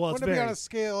 Yeah, it's wouldn't very. It be on a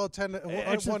scale of 10 to 1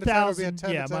 it's to 10 would be a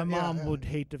 10 yeah, to 10. my mom would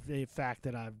hate the fact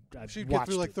that I've She'd watched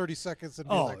get through like it. 30 seconds and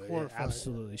be like horrified. Yeah,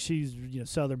 absolutely. She's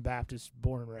Southern Baptist,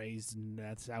 born and raised, and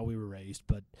that's how we were raised.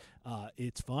 But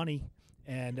it's funny,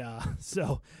 and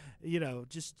so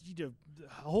just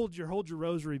hold your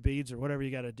rosary beads or whatever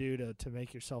you got to do to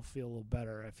make yourself feel a little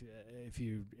better if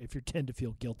you tend to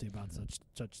feel guilty about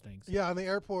such things. Yeah, on the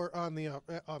airport on the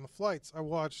flights, I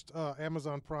watched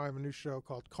Amazon Prime, a new show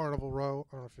called Carnival Row.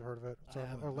 I don't know if you heard of it.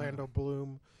 It's Orlando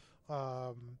Bloom,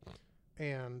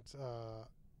 and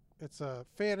it's a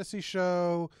fantasy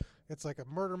show. It's like a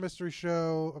murder mystery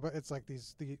show. It's like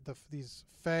these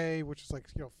fae, which is like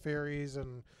fairies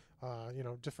and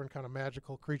different kind of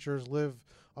magical creatures live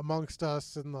amongst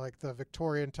us in like the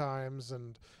Victorian times,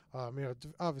 and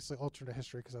obviously alternate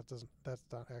history because that's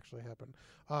not actually happened.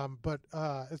 But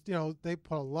it's, they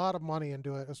put a lot of money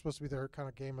into it. It's supposed to be their kind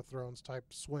of Game of Thrones type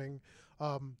swing.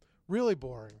 Really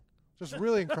boring. Just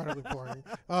really incredibly boring.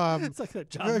 It's like a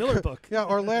John Miller book. Yeah,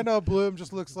 Orlando Bloom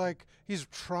just looks like he's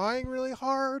trying really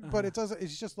hard, but it doesn't.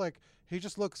 It's just like he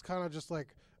just looks kind of just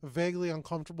like vaguely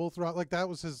uncomfortable throughout. Like that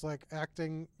was his like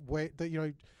acting way. That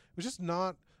it was just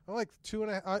not. I'm like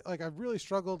 2.5. I really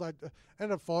struggled. I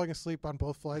ended up falling asleep on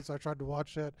both flights. I tried to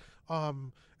watch it.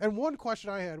 And one question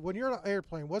I had: when you're on an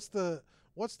airplane, what's the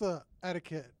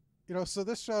etiquette? So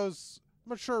this show's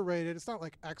mature rated. It's not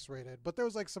like X rated, but there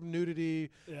was like some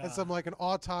nudity and some like an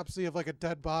autopsy of like a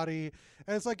dead body,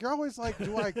 and it's like you're always like,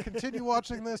 do I continue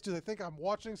watching this? Do they think I'm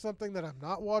watching something that I'm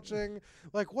not watching?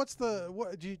 Like, what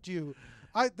do you?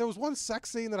 There was one sex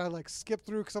scene that I like skipped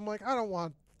through because I'm like, I don't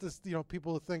want this,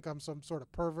 people to think I'm some sort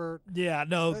of pervert. Yeah,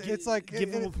 no. It's like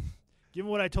given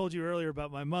what I told you earlier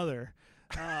about my mother,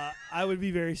 I would be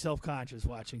very self-conscious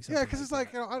watching something. Yeah, because it's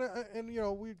like we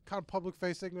kind of public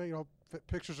facing.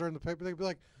 Pictures are in the paper. They'd be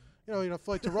like,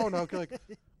 flight to Roanoke. You're like,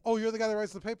 oh, you're the guy that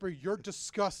writes the paper. You're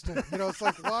disgusting. It's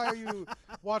like, why are you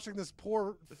watching this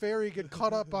poor fairy get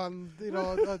cut up on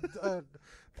a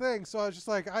thing? So I was just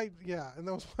like, and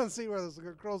there was one scene where this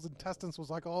girl's intestines was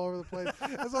like all over the place.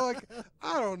 And so like,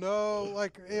 I don't know,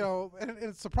 like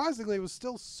and surprisingly, it was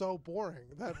still so boring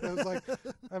that it was like,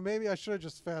 maybe I should have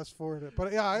just fast forwarded it.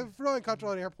 But yeah, I've really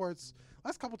uncomfortable at airports.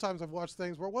 Last couple times I've watched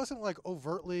things where it wasn't like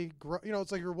overtly,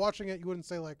 it's like you're watching it, you wouldn't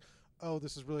say like, oh,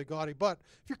 this is really gaudy. But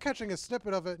if you're catching a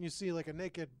snippet of it and you see like a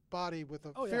naked body with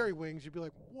fairy wings, you'd be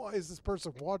like, what is this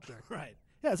person watching? Right.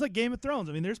 Yeah, it's like Game of Thrones.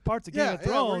 I mean, there's parts of Game of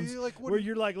Thrones where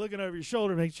you're like looking over your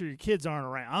shoulder to make sure your kids aren't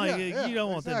around. You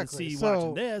don't want them to see you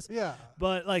watching this. Yeah.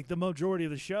 But like the majority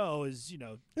of the show is,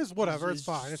 it's whatever. It's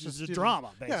fine. It's just a drama,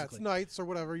 basically. Yeah, it's nights or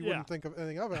whatever. You wouldn't think of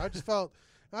anything of it.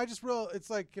 It's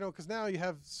like, because now you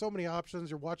have so many options.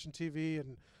 You're watching TV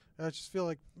and And I just feel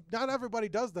like not everybody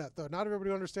does that, though. Not everybody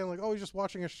understands, like, oh, he's just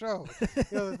watching a show.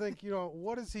 They think,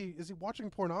 what is he? Is he watching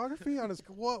pornography on his?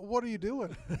 What are you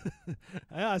doing?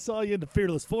 I saw you in the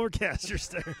Fearless Forecasters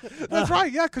there. That's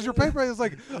right, yeah, because your paper is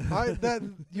like, I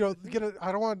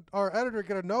don't want our editor to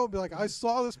get a note and be like, I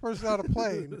saw this person on a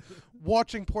plane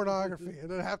watching pornography, and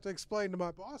then I have to explain to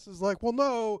my bosses, like, well,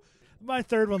 no. My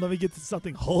third one, let me get to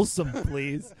something wholesome,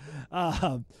 please.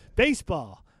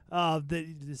 Baseball.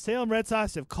 The Salem Red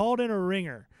Sox have called in a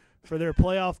ringer for their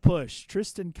playoff push.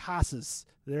 Tristan Casas,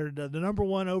 they're the number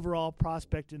one overall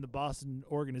prospect in the Boston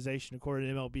organization, according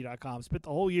to MLB.com. Spent the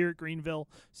whole year at Greenville,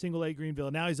 single A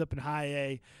Greenville. Now he's up in high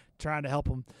A, trying to help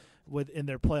them in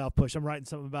their playoff push. I'm writing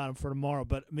something about him for tomorrow.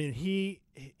 But, I mean, he's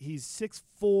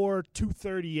 6'4",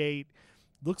 238.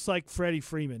 Looks like Freddie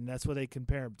Freeman. That's what they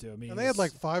compare him to. I mean, and they had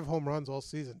like 5 home runs all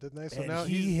season, didn't they? So now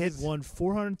he hit one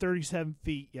 437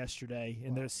 feet yesterday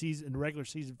in their regular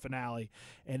season finale,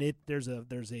 and there's a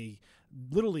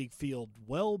little league field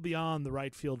well beyond the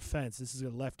right field fence. This is a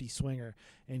lefty swinger,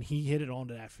 and he hit it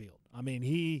onto that field. I mean,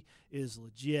 he is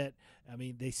legit. I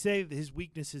mean, they say that his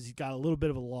weakness is he's got a little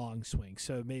bit of a long swing.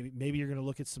 So maybe you're going to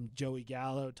look at some Joey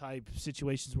Gallo type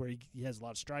situations where he has a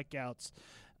lot of strikeouts.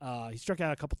 He struck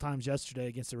out a couple times yesterday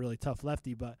against a really tough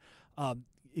lefty. But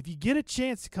if you get a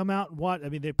chance to come out and watch, I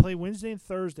mean, they play Wednesday and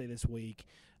Thursday this week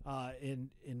in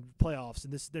playoffs,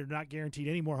 and they're not guaranteed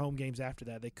any more home games after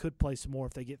that. They could play some more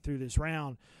if they get through this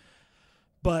round.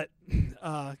 But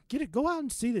go out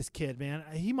and see this kid, man.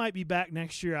 He might be back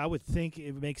next year. I would think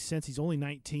it makes sense. He's only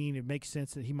 19. It makes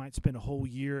sense that he might spend a whole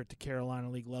year at the Carolina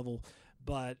League level.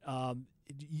 But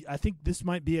I think this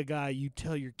might be a guy you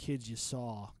tell your kids you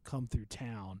saw come through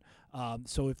town.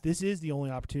 So if this is the only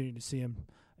opportunity to see him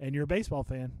and you're a baseball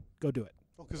fan, go do it.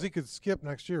 Well, because he could skip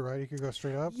next year, right? He could go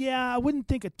straight up? Yeah, I wouldn't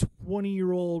think a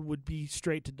 20-year-old would be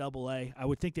straight to Double-A. I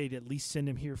would think they'd at least send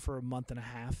him here for a month and a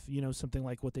half, something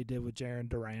like what they did with Jaron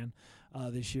Duran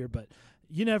this year. But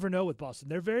you never know with Boston.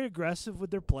 They're very aggressive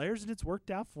with their players, and it's worked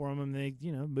out for them. And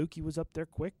Mookie was up there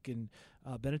quick, and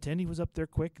Benintendi was up there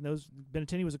quick. And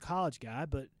Benintendi was a college guy,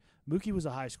 but Mookie was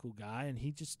a high school guy, and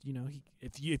he just,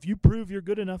 if you prove you're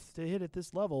good enough to hit at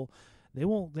this level, they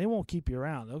won't keep you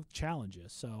around. They'll challenge you.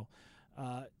 So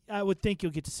I would think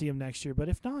you'll get to see him next year. But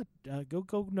if not,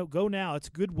 go now. It's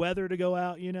good weather to go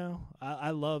out. I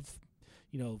love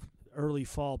early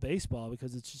fall baseball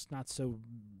because it's just not so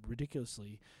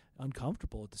ridiculously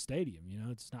uncomfortable at the stadium.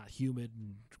 It's not humid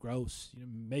and gross.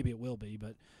 Maybe it will be,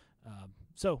 but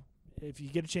so if you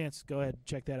get a chance, go ahead and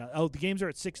check that out. Oh, the games are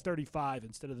at 6:35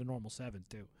 instead of the normal 7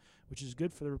 too, which is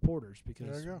good for the reporters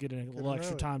because we're getting a little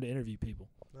extra time to interview people.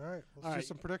 All right, let's do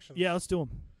some predictions. Yeah, let's do them.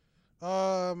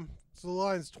 So the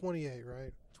line's 28,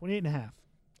 right? 28.5.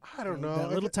 I don't know.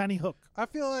 That little tiny hook. I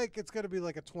feel like it's going to be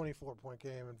like a 24-point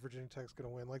game, and Virginia Tech's going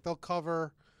to win. Like, they'll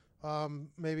cover.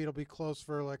 Maybe it'll be close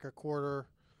for like a quarter.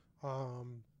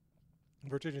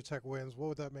 Virginia Tech wins. What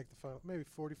would that make the final? Maybe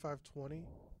 45-20.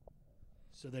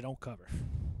 So they don't cover.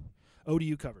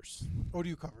 ODU covers.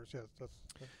 ODU covers, yes.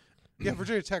 Yeah,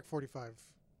 Virginia Tech 45-20.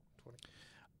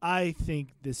 I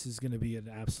think this is going to be an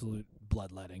absolute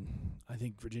bloodletting. I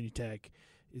think Virginia Tech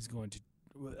is going to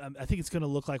 – I think it's going to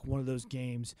look like one of those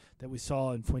games that we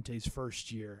saw in Fuente's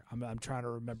first year. I'm trying to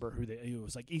remember it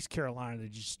was like East Carolina. They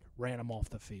just ran them off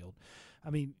the field. I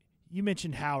mean, you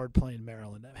mentioned Howard playing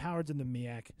Maryland. Howard's in the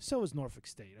MEAC. So is Norfolk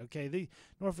State, okay?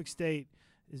 Norfolk State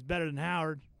is better than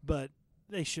Howard, but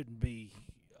they shouldn't be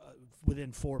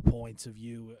within 4 points of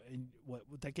you. And what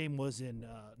that game was in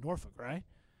Norfolk, right?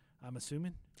 I'm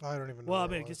assuming. I don't even know. Well, I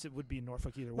mean, I guess it would be in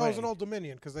Norfolk either way. No, it was in Old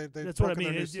Dominion because they. That's what I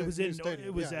mean.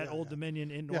 It was at Old Dominion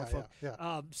in Norfolk.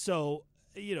 Yeah. So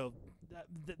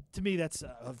to me, that's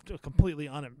a completely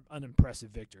unimpressive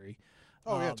victory.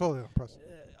 Oh yeah, totally unimpressive.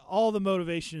 All the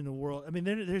motivation in the world. I mean,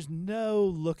 there's no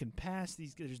looking past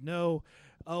these. There's no,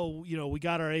 we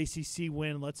got our ACC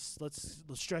win. Let's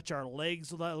stretch our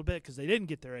legs a little bit because they didn't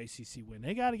get their ACC win.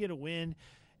 They got to get a win.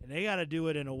 And they got to do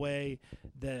it in a way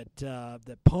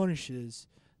that punishes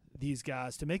these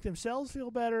guys to make themselves feel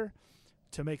better,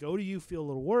 to make ODU feel a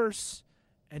little worse,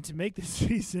 and to make the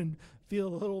season feel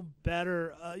a little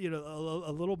better.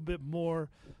 A little bit more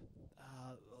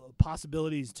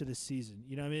possibilities to the season.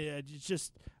 I mean, it's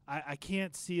just I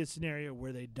can't see a scenario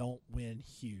where they don't win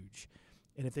huge,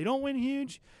 and if they don't win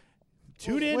huge.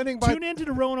 Tune in to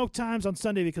the Roanoke Times on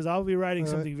Sunday because I'll be writing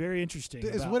something very interesting.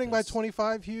 Is winning by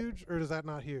 25 huge, or is that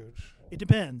not huge? It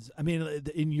depends. I mean,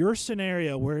 in your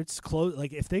scenario where it's close,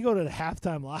 like if they go to the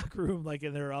halftime locker room, like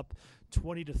and they're up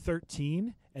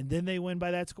 20-13, and then they win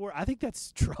by that score, I think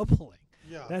that's troubling.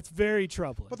 Yeah, that's very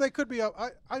troubling. But they could be up.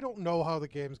 I don't know how the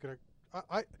game's gonna.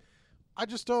 I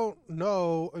just don't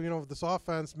know, this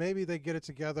offense. Maybe they get it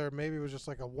together. Maybe it was just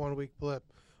like a 1 week blip.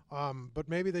 But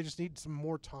maybe they just need some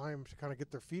more time to kind of get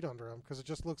their feet under them because it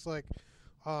just looks like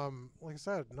I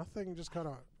said, nothing just kind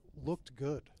of looked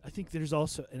good. I think there's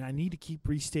also, and I need to keep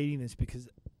restating this because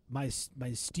my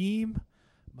esteem,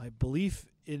 my belief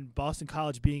in Boston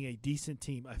College being a decent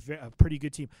team, a pretty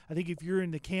good team. I think if you're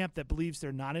in the camp that believes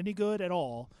they're not any good at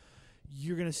all,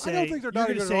 you're going to say, I don't think they're not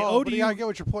good at all. But I get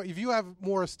what your point. If you have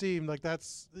more esteem, like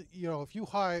that's, if you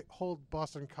hold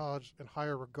Boston College in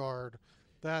higher regard,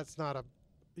 that's not a,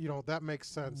 that makes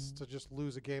sense to just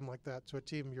lose a game like that to a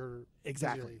team you're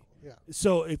exactly. Yeah.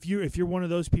 So if you're one of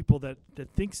those people that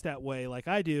thinks that way, like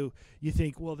I do, you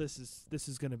think, well, this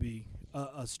is going to be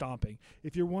a stomping.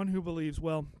 If you're one who believes,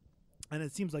 well, and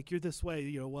it seems like you're this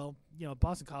way,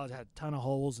 Boston College had a ton of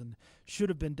holes and should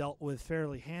have been dealt with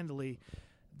fairly handily,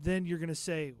 then you're going to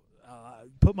say,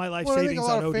 put my life savings on ODU. I think a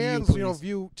lot of fans, please.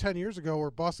 View 10 years ago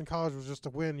where Boston College was just a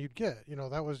win you'd get.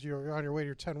 That was you're on your way to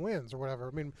your 10 wins or whatever.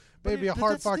 I mean, maybe a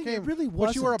hard-fought game. It really wasn't.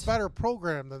 But you were a better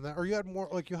program than that, or you had more.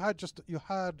 Like you had,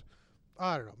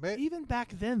 I don't know. Even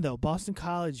back then, though, Boston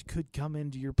College could come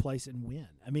into your place and win.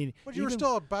 I mean, but you were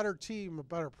still a better team, a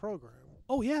better program.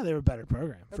 Oh yeah, they were a better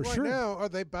program for sure. Right now, are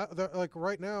they like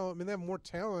right now? I mean, they have more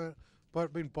talent,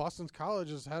 but I mean, Boston College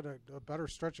has had a better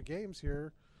stretch of games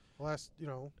here. Last,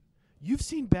 You've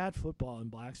seen bad football in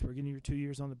Blacksburg in your 2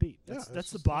 years on the beat. That's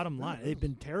the bottom line. They've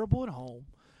been terrible at home.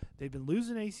 They've been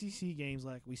losing ACC games,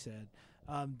 like we said.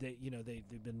 They've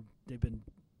been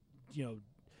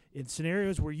in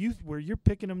scenarios where you're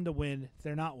picking them to win,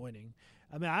 they're not winning.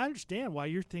 I mean, I understand why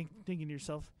you're thinking to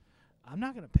yourself, I'm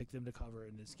not going to pick them to cover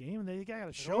in this game, and they got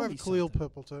to show me something. Khalil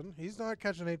Pippleton. He's not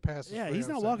catching 8 passes. Yeah, he's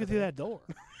not walking through that door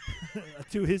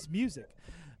to his music.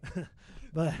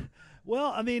 But,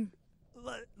 well, I mean,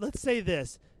 let's say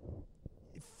this.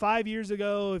 5 years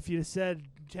ago, if you said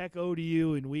Tech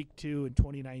ODU in week 2 in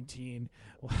 2019,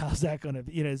 well, how's that going to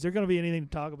be? Is there going to be anything to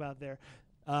talk about there?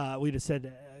 We'd have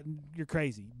said, you're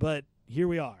crazy. But here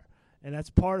we are. And that's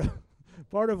part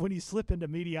of when you slip into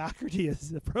mediocrity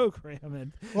as a program.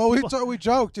 And we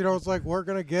joked, it's like we're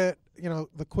going to get,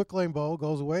 the Quick Lane Bowl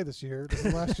goes away this year. This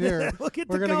is last year. We're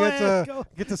going to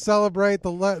get to celebrate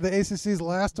the ACC's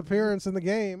last appearance in the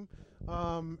game.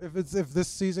 If this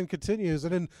season continues,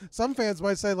 and then some fans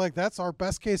might say like that's our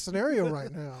best case scenario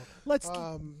right now.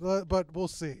 But we'll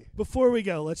see. Before we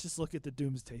go, let's just look at the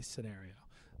doomsday scenario.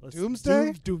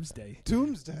 Doomsday.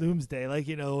 Doomsday. Like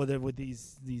with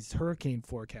these hurricane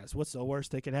forecasts, what's the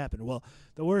worst that can happen? Well,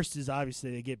 the worst is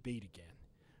obviously they get beat again,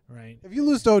 right? If you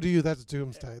lose to ODU, that's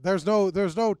doomsday. There's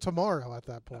no tomorrow at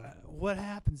that point. What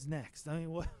happens next? I mean,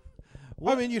 what?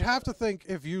 I mean, you'd have to think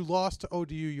if you lost to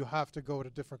ODU, you have to go with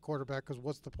a different quarterback because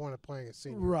what's the point of playing a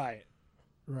senior?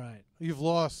 Right. You've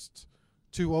lost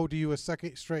to ODU a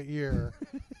second straight year.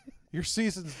 Your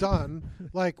season's done.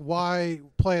 Like, why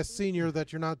play a senior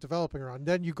that you're not developing around?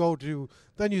 Then you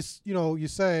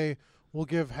say we'll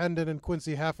give Hendon and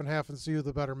Quincy half and half and see who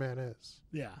the better man is.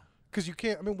 Yeah. Because you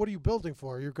can't. I mean, what are you building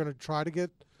for? You're going to try to get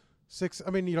 6.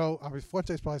 I mean,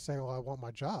 Fuente's probably saying, "Well, I want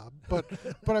my job," but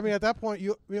I mean, at that point,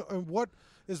 and what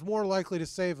is more likely to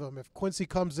save him if Quincy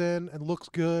comes in and looks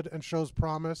good and shows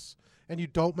promise, and you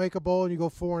don't make a bowl and you go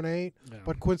 4-8,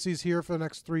 but Quincy's here for the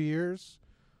next 3 years,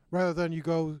 rather than you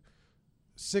go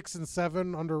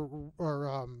 6-7 under,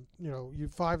 or you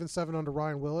 5-7 under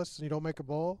Ryan Willis and you don't make a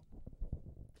bowl.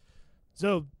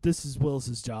 So this is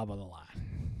Willis's job on the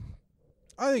line.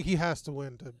 I think he has to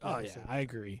win. I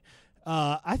agree.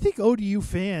 I think ODU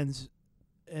fans,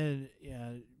 and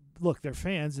look, they're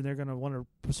fans and they're going to want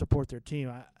to support their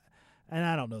team. And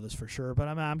I don't know this for sure, but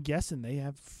I'm guessing they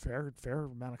have fair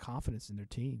amount of confidence in their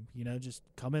team. Just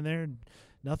come in there and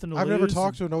nothing to lose. I've never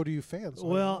talked to an ODU fan. So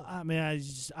well, I mean,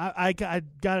 I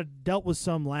got dealt with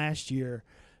some last year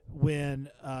when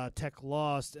Tech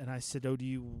lost, and I said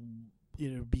ODU,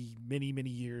 it'll be many, many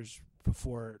years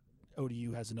before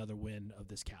ODU has another win of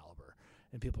this caliber.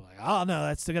 And people are like, oh no,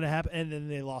 that's still gonna happen, and then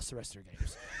they lost the rest of their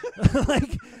games.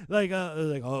 like,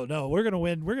 oh no, we're gonna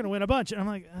win a bunch. And I'm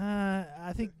like,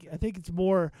 I think it's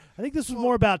more. I think this was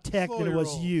more about Tech than it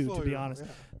was to be honest.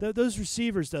 Yeah. Those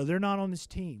receivers though, they're not on this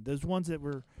team. Those ones that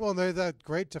were they're that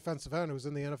great defensive end who's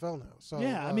in the NFL now. So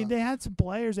yeah, I mean, they had some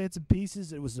players, they had some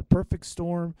pieces. It was a perfect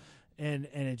storm, and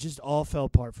it just all fell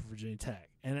apart for Virginia Tech,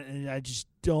 and I just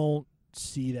don't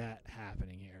see that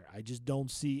happening here. I just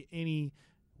don't see any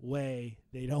way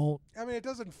they don't. I mean, it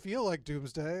doesn't feel like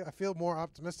doomsday. I feel more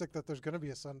optimistic that there's going to be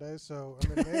a Sunday. So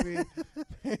I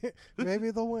mean, maybe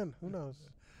they'll win. Who knows?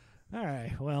 All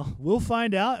right. Well, we'll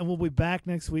find out, and we'll be back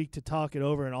next week to talk it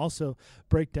over and also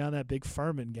break down that big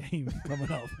Furman game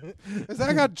coming up.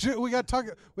 We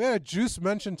had a juice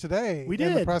mentioned today. We in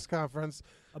did. the press conference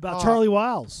about Charlie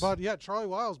Wiles. But yeah, Charlie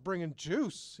Wiles bringing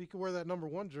juice. He could wear that number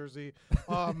 1 jersey.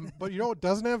 But you know what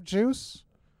doesn't have juice?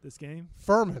 This game?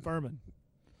 Furman.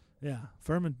 Yeah,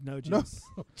 Furman, no juice.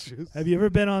 No juice. Have you ever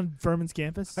been on Furman's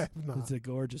campus? I have not. It's a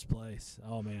gorgeous place.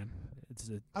 Oh man,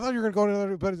 I thought you were going to go to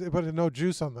another, but no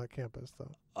juice on that campus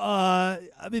though. I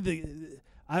mean,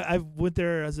 I went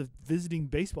there as a visiting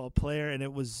baseball player, and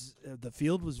it was the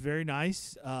field was very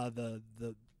nice.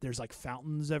 There's like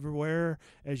fountains everywhere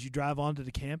as you drive onto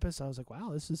the campus. I was like,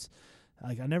 wow, this is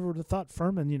like I never would have thought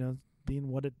Furman,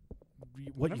 being what I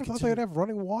never thought they'd have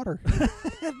running water.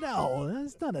 No,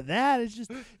 it's none of that. It's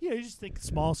just you just think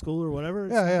small school or whatever.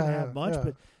 It's not gonna gonna have much,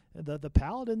 but the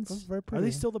Paladins, That's very are pretty.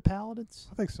 they still the Paladins?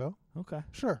 I think so. Okay.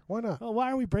 Sure, why not? Well,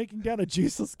 why are we breaking down a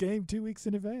juiceless game 2 weeks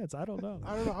in advance? I don't know.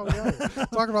 I don't know how we got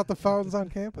it. Talking about the fountains on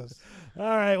campus. All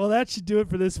right, well, that should do it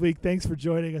for this week. Thanks for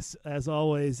joining us, as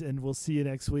always, and we'll see you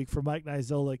next week. For Mike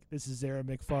Nizolik, this is Aaron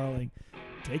McFarling.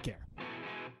 Take care.